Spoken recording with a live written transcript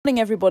morning,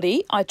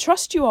 everybody. I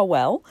trust you are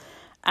well,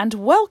 and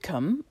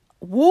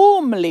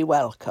warmly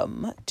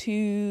welcome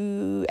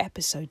to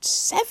episode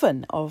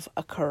 7 of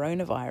a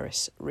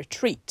coronavirus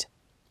retreat.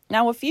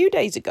 Now, a few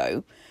days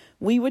ago,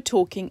 we were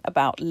talking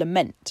about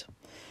lament,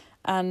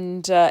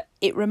 and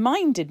it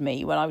reminded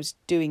me when I was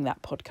doing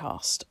that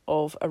podcast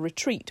of a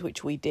retreat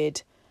which we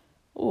did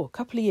a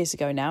couple of years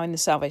ago now in the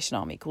Salvation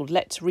Army called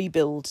Let's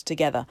Rebuild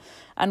Together.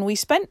 And we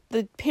spent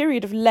the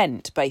period of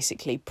Lent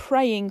basically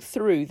praying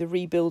through the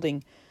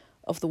rebuilding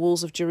of the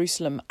walls of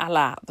Jerusalem, a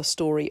la the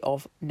story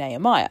of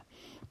Nehemiah.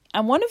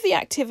 And one of the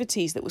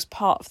activities that was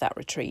part of that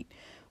retreat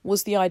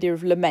was the idea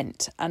of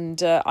lament.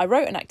 And I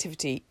wrote an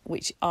activity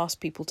which asked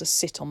people to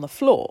sit on the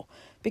floor,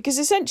 because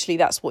essentially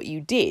that's what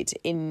you did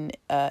in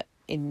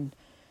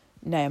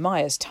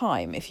Nehemiah's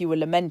time. If you were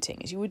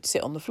lamenting, is you would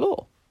sit on the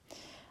floor.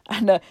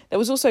 And there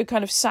was also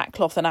kind of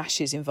sackcloth and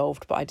ashes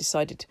involved, but I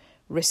decided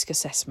risk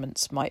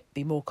assessments might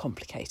be more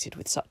complicated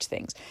with such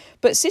things.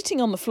 But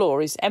sitting on the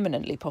floor is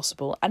eminently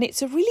possible, and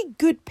it's a really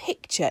good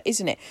picture,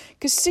 isn't it?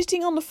 Because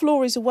sitting on the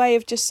floor is a way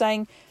of just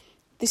saying,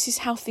 this is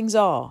how things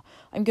are.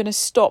 I'm going to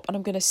stop and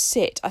I'm going to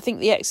sit. I think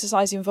the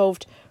exercise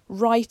involved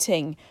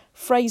writing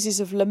phrases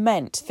of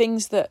lament,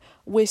 things that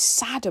we're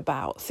sad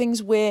about,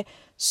 things we're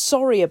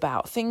sorry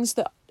about, things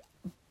that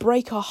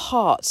break our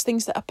hearts,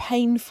 things that are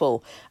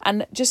painful,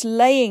 and just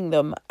laying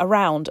them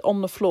around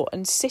on the floor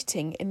and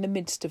sitting in the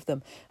midst of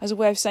them as a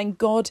way of saying,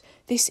 God,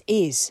 this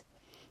is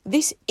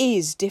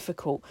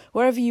difficult.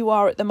 Wherever you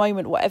are at the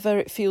moment, whatever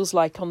it feels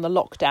like on the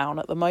lockdown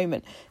at the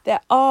moment,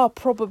 there are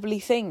probably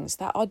things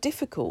that are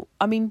difficult.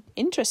 I mean,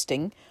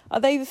 interesting. Are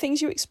they the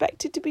things you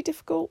expected to be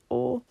difficult,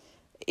 or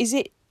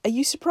are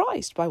you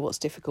surprised by what's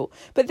difficult?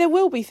 But there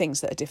will be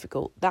things that are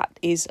difficult. That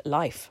is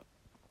life.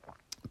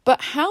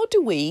 But how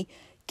do we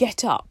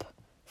get up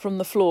from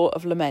the floor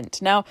of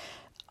lament? Now,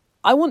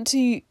 I want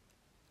to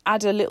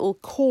add a little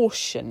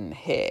caution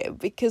here,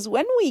 because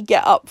when we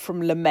get up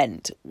from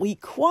lament, we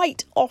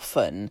quite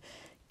often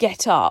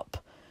get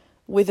up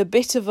with a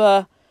bit of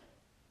a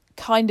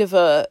kind of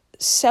a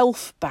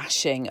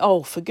self-bashing.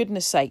 Oh, for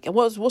goodness sake,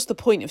 what's the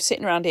point of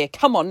sitting around here?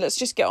 Come on, let's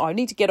just get on. I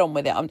need to get on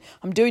with it.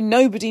 I'm doing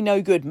nobody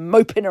no good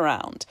moping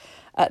around.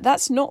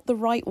 That's not the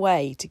right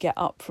way to get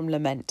up from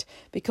lament,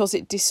 because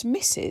it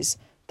dismisses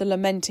the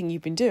lamenting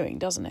you've been doing,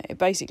 doesn't it? It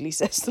basically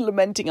says the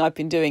lamenting I've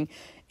been doing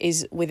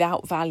is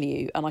without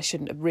value, and I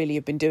shouldn't have really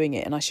have been doing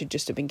it, and I should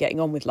just have been getting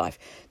on with life.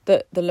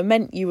 The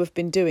lament you have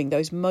been doing,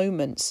 those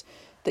moments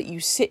that you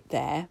sit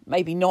there,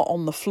 maybe not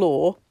on the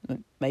floor,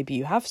 maybe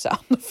you have sat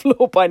on the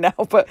floor by now,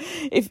 but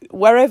if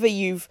wherever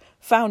you've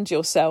found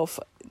yourself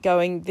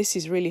going, this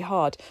is really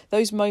hard,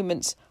 those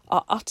moments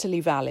are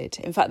utterly valid.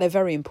 In fact, they're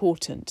very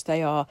important.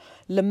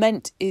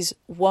 Lament is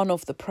one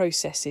of the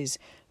processes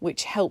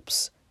which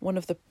helps, one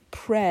of the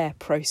prayer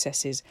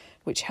processes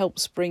which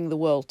helps bring the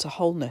world to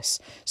wholeness.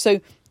 So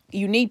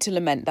you need to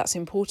lament. That's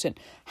important.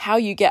 How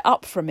you get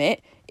up from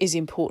it is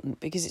important,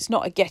 because it's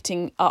not a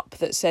getting up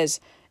that says,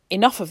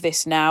 enough of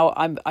this now,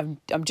 I'm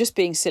just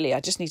being silly, I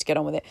just need to get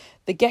on with it.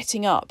 The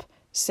getting up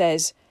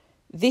says,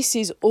 this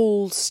is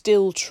all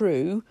still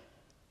true,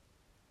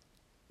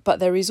 but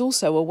there is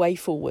also a way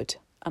forward,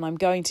 and I'm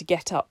going to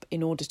get up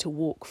in order to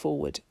walk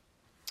forward.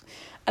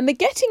 And the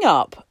getting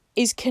up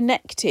is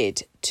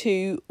connected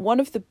to one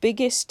of the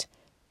biggest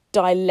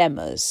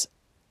dilemmas,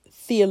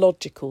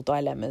 theological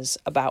dilemmas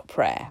about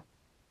prayer.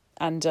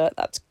 And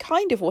that's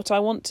kind of what I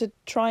want to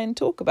try and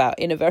talk about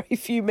in a very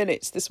few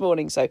minutes this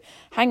morning. So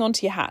hang on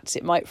to your hats,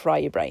 it might fry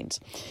your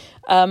brains.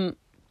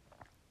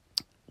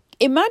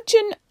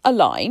 Imagine a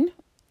line,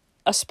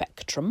 a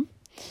spectrum,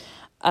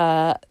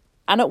 and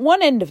at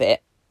one end of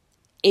it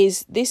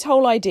is this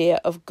whole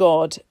idea of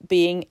God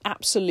being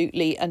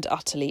absolutely and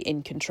utterly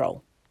in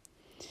control.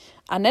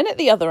 And then at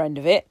the other end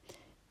of it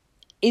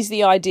is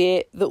the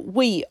idea that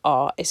we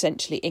are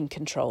essentially in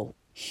control.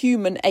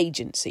 Human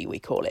agency, we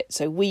call it.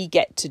 So we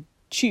get to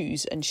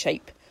choose and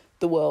shape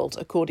the world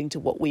according to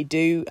what we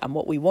do and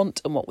what we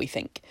want and what we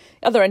think.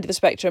 The other end of the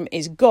spectrum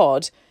is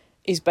God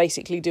is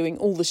basically doing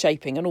all the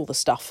shaping and all the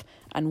stuff,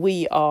 and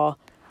we are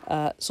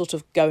sort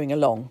of going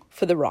along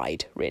for the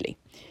ride, really.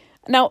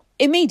 Now,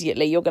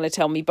 immediately you're going to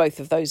tell me both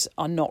of those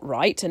are not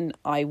right, and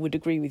I would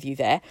agree with you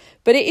there.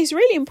 But it is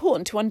really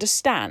important to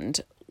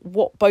understand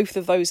what both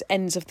of those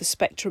ends of the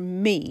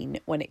spectrum mean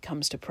when it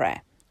comes to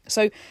prayer.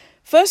 So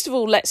first of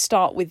all, let's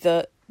start with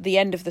the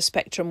end of the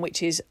spectrum,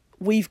 which is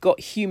we've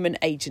got human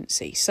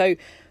agency. So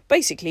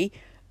basically,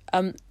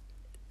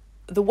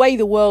 the way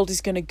the world is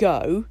going to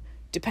go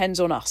depends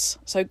on us.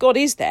 So God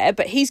is there,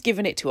 but he's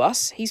given it to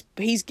us. He's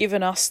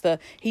given us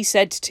he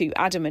said to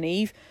Adam and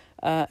Eve,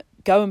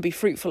 go and be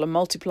fruitful and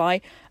multiply.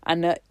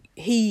 And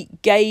he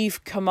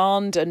gave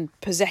command and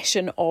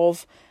possession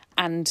of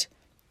and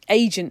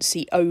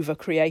agency over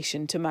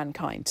creation to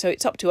mankind. So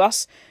it's up to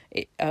us,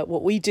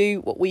 what we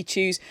do, what we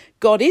choose.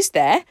 God is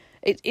there.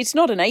 It's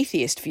not an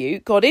atheist view.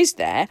 God is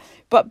there.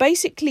 But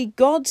basically,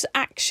 God's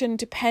action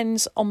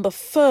depends on the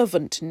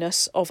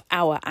ferventness of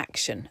our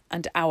action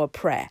and our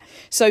prayer.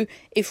 So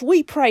if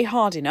we pray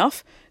hard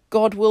enough,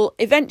 God will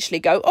eventually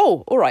go,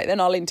 oh, all right, then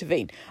I'll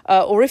intervene.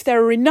 Or if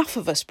there are enough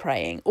of us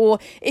praying, or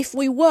if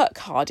we work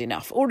hard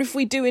enough, or if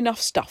we do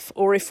enough stuff,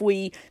 or if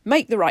we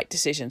make the right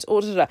decisions,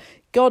 or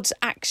God's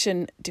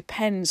action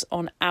depends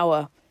on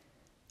our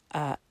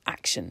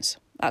actions.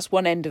 That's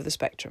one end of the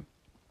spectrum.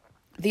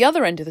 The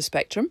other end of the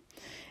spectrum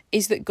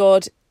is that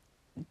God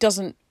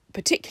doesn't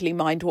particularly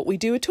mind what we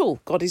do at all.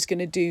 God is going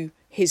to do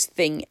his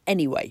thing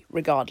anyway,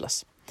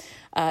 regardless.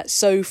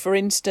 So, for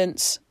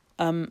instance,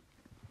 this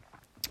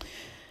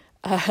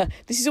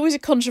is always a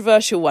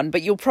controversial one,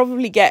 but you'll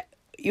get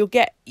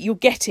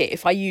it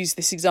if I use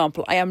this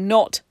example. I am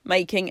not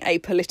making a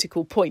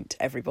political point,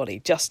 everybody,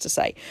 just to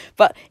say,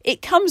 but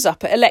it comes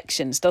up at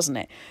elections, doesn't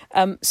it?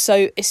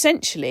 So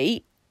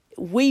essentially,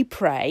 we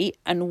pray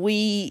and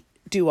we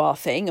do our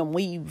thing and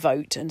we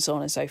vote and so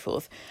on and so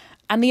forth.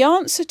 And the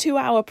answer to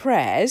our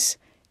prayers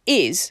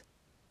is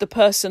the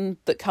person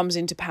that comes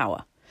into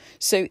power.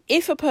 So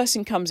if a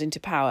person comes into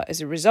power as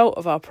a result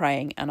of our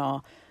praying and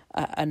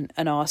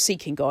our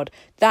seeking God,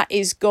 that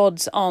is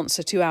God's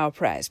answer to our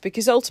prayers,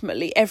 because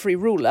ultimately every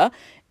ruler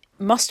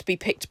must be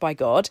picked by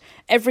God.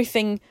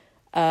 Everything,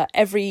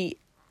 the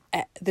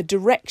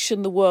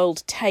direction the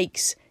world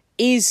takes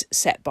is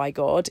set by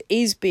God,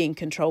 is being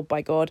controlled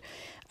by God.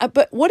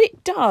 But what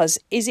it does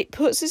is it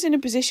puts us in a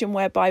position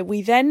whereby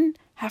we then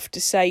have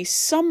to say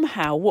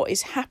somehow what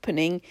is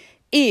happening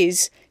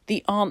is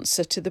the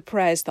answer to the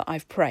prayers that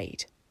I've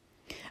prayed.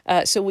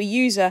 So we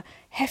use a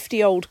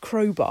hefty old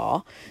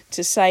crowbar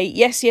to say,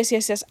 yes,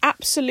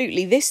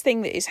 absolutely, this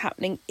thing that is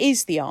happening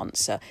is the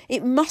answer.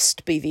 It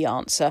must be the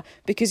answer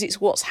because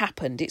it's what's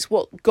happened. It's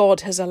what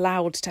God has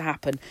allowed to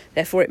happen.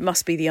 Therefore, it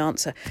must be the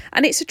answer.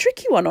 And it's a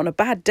tricky one on a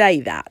bad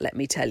day, that, let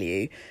me tell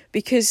you,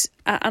 because,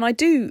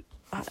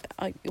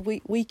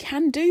 we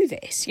can do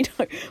this,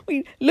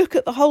 we look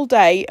at the whole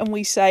day and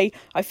we say,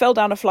 I fell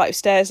down a flight of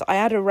stairs, I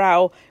had a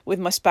row with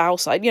my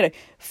spouse,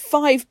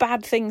 5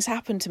 bad things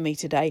happened to me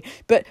today,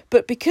 but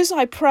because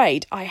I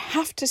prayed, I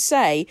have to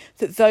say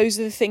that those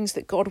are the things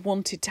that God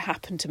wanted to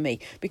happen to me,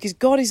 because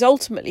God is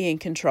ultimately in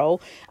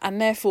control, and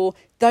therefore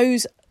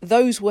those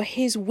were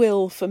his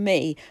will for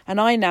me,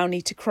 and I now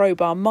need to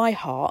crowbar my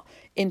heart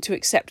into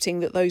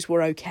accepting that those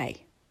were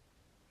okay.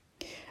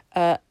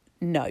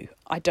 No,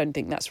 I don't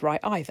think that's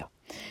right either.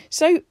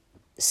 So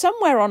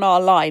somewhere on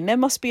our line, there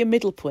must be a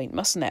middle point,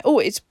 mustn't there?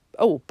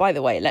 By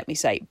the way, let me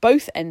say,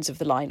 both ends of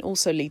the line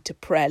also lead to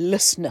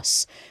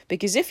prayerlessness.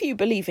 Because if you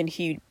believe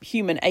in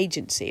human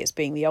agency as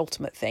being the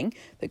ultimate thing,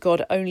 that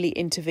God only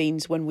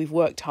intervenes when we've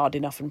worked hard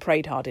enough and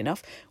prayed hard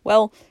enough,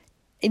 well,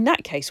 in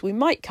that case, we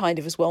might kind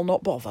of as well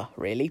not bother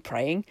really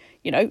praying.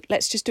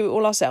 Let's just do it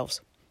all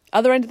ourselves.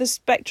 Other end of the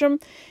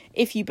spectrum,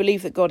 if you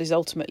believe that God is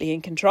ultimately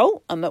in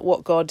control and that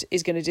what God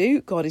is going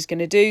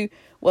to do,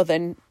 well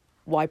then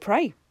why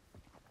pray?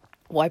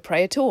 Why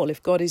pray at all?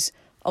 If God is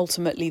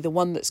ultimately the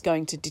one that's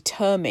going to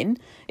determine,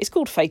 it's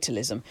called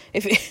fatalism.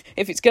 If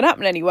it's going to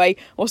happen anyway,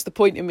 what's the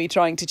point in me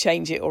trying to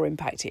change it or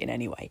impact it in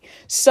any way?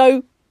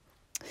 So,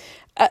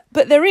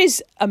 but there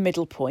is a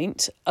middle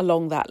point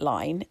along that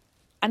line,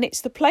 and it's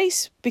the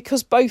place,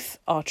 because both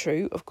are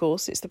true, of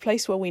course, it's the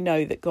place where we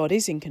know that God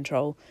is in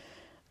control.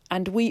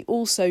 And we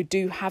also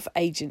do have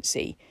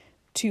agency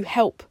to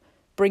help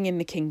bring in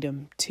the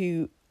kingdom,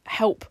 to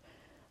help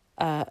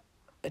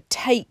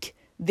take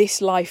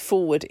this life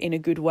forward in a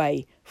good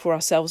way for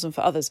ourselves and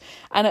for others.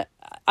 And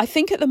I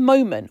think at the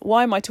moment,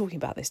 why am I talking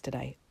about this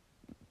today?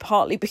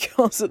 Partly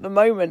because at the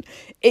moment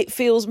it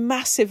feels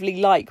massively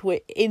like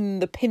we're in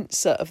the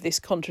pincer of this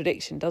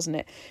contradiction, doesn't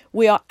it?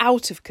 We are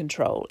out of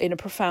control in a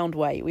profound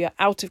way. We are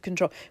out of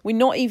control. We're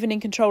not even in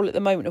control at the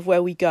moment of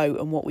where we go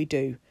and what we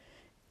do.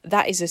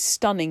 That is a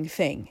stunning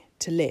thing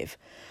to live.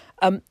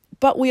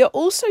 But we are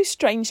also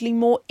strangely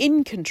more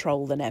in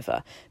control than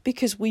ever,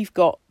 because we've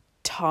got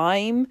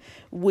time.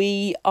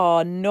 We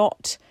are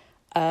not,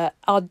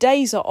 our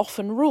days are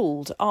often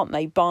ruled, aren't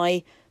they,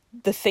 by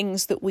the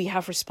things that we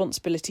have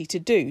responsibility to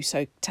do.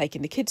 So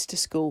taking the kids to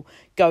school,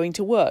 going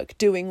to work,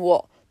 doing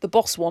what the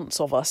boss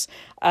wants of us,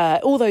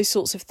 all those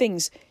sorts of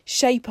things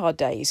shape our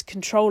days,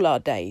 control our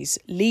days,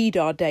 lead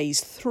our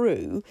days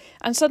through.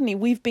 And suddenly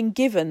we've been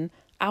given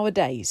our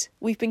days.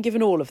 We've been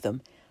given all of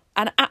them,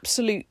 and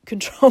absolute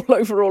control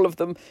over all of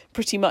them,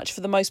 pretty much for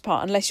the most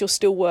part, unless you're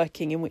still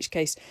working, in which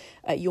case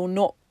you're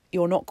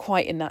not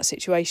quite in that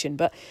situation.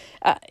 But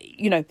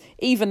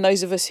even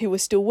those of us who are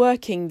still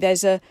working,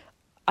 there's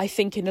I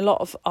think in a lot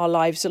of our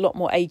lives, a lot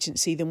more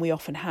agency than we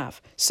often have.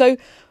 So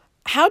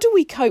how do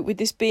we cope with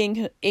this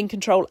being in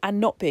control and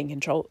not being in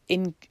control?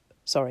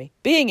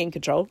 Being in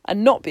control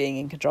and not being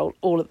in control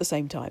all at the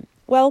same time?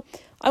 Well,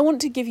 I want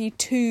to give you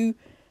 2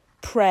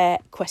 prayer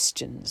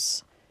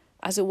questions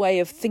as a way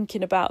of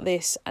thinking about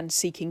this and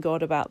seeking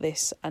God about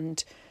this.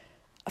 And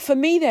for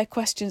me, they're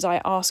questions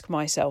I ask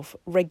myself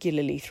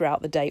regularly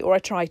throughout the day, or I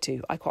try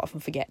to. I quite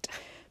often forget,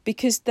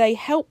 because they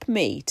help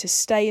me to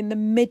stay in the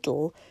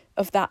middle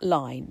of that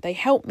line. They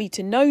help me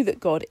to know that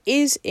God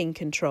is in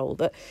control,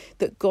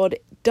 that God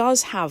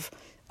does have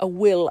a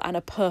will and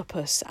a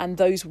purpose, and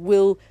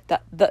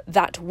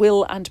that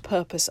will and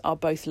purpose are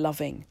both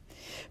loving.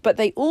 But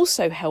they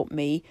also help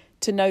me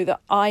to know that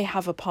I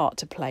have a part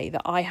to play,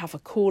 that I have a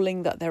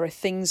calling, that there are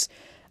things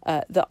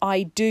that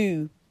I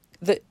do,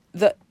 that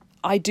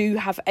I do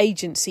have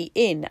agency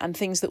in, and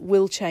things that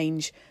will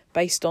change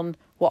based on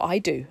what I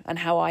do and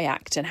how I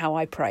act and how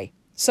I pray.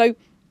 So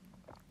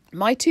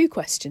my 2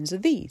 questions are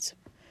these.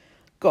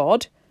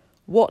 God,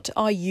 what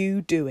are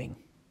you doing?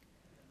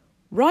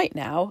 Right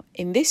now,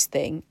 in this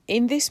thing,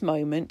 in this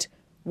moment,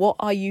 what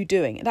are you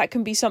doing? That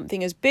can be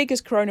something as big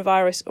as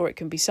coronavirus, or it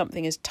can be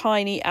something as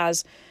tiny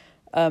as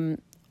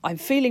I'm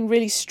feeling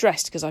really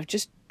stressed because I've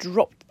just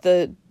dropped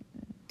the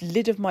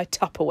lid of my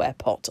Tupperware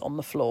pot on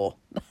the floor.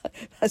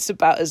 That's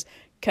about as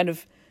kind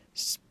of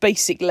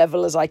basic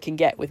level as I can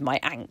get with my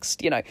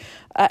angst,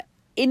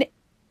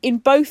 in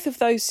both of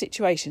those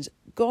situations,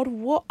 God,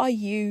 what are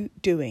you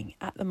doing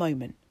at the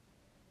moment?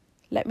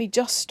 Let me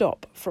just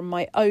stop from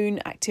my own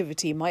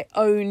activity, my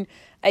own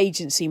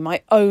agency,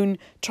 my own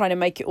trying to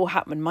make it all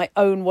happen, my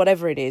own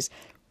whatever it is.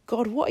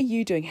 God, what are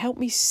you doing? Help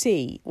me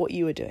see what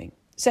you are doing.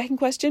 Second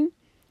question,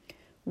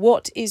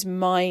 what is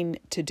mine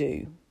to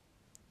do?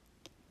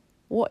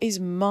 What is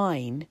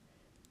mine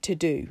to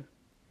do?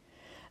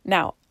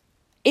 Now,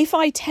 if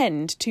I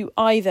tend to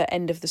either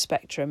end of the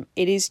spectrum,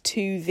 it is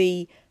to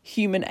the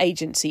human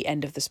agency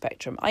end of the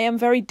spectrum. I am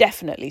very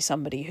definitely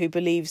somebody who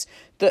believes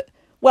that,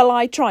 well,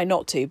 I try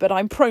not to, but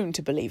I'm prone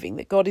to believing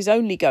that God is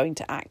only going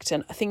to act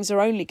and things are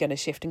only going to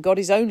shift and God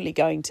is only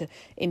going to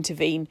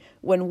intervene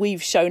when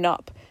we've shown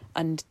up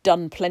and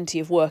done plenty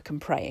of work and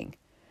praying.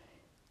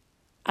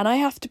 And I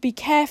have to be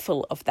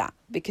careful of that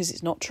because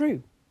it's not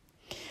true.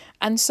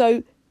 And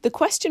so the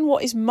question,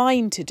 what is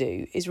mine to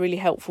do, is really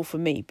helpful for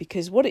me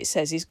because what it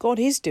says is God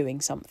is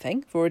doing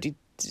something. I've already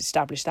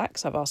established that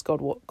because I've asked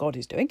God what God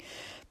is doing.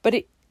 But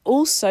it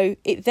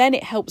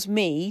helps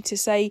me to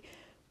say,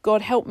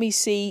 God, help me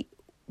see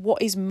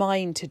what is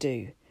mine to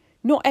do.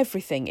 Not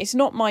everything. It's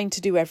not mine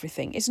to do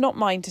everything. It's not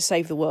mine to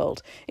save the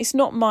world. It's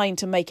not mine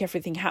to make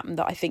everything happen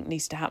that I think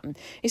needs to happen.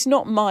 It's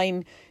not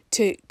mine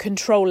to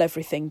control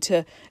everything,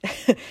 to,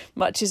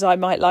 much as I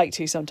might like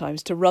to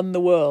sometimes, to run the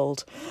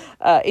world.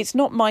 It's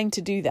not mine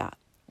to do that.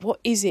 What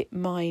is it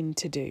mine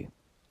to do?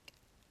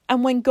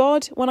 And when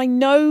I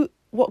know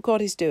what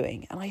God is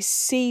doing, and I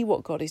see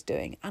what God is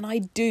doing, and I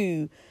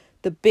do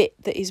the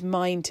bit that is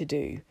mine to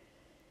do,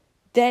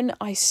 then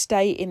I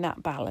stay in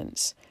that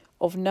balance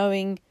of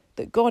knowing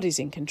that God is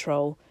in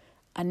control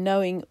and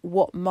knowing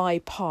what my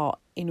part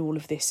in all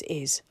of this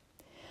is.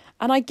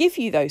 And I give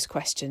you those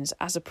questions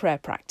as a prayer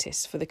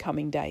practice for the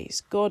coming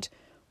days. God,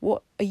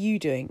 what are you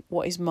doing?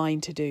 What is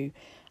mine to do?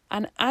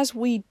 And as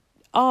we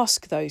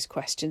ask those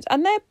questions,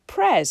 and they're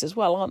prayers as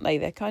well, aren't they?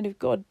 They're kind of,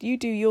 God, you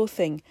do your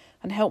thing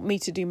and help me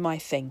to do my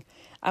thing.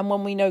 And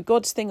when we know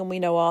God's thing and we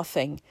know our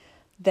thing,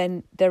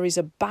 then there is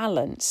a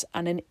balance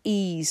and an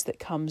ease that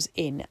comes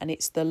in. And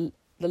it's the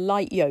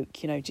light yoke.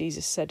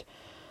 Jesus said,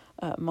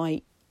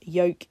 my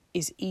yoke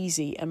is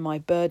easy and my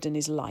burden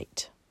is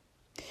light.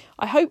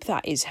 I hope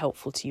that is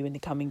helpful to you in the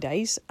coming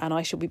days, and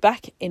I shall be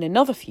back in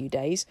another few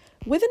days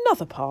with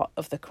another part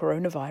of the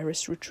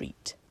coronavirus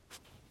retreat.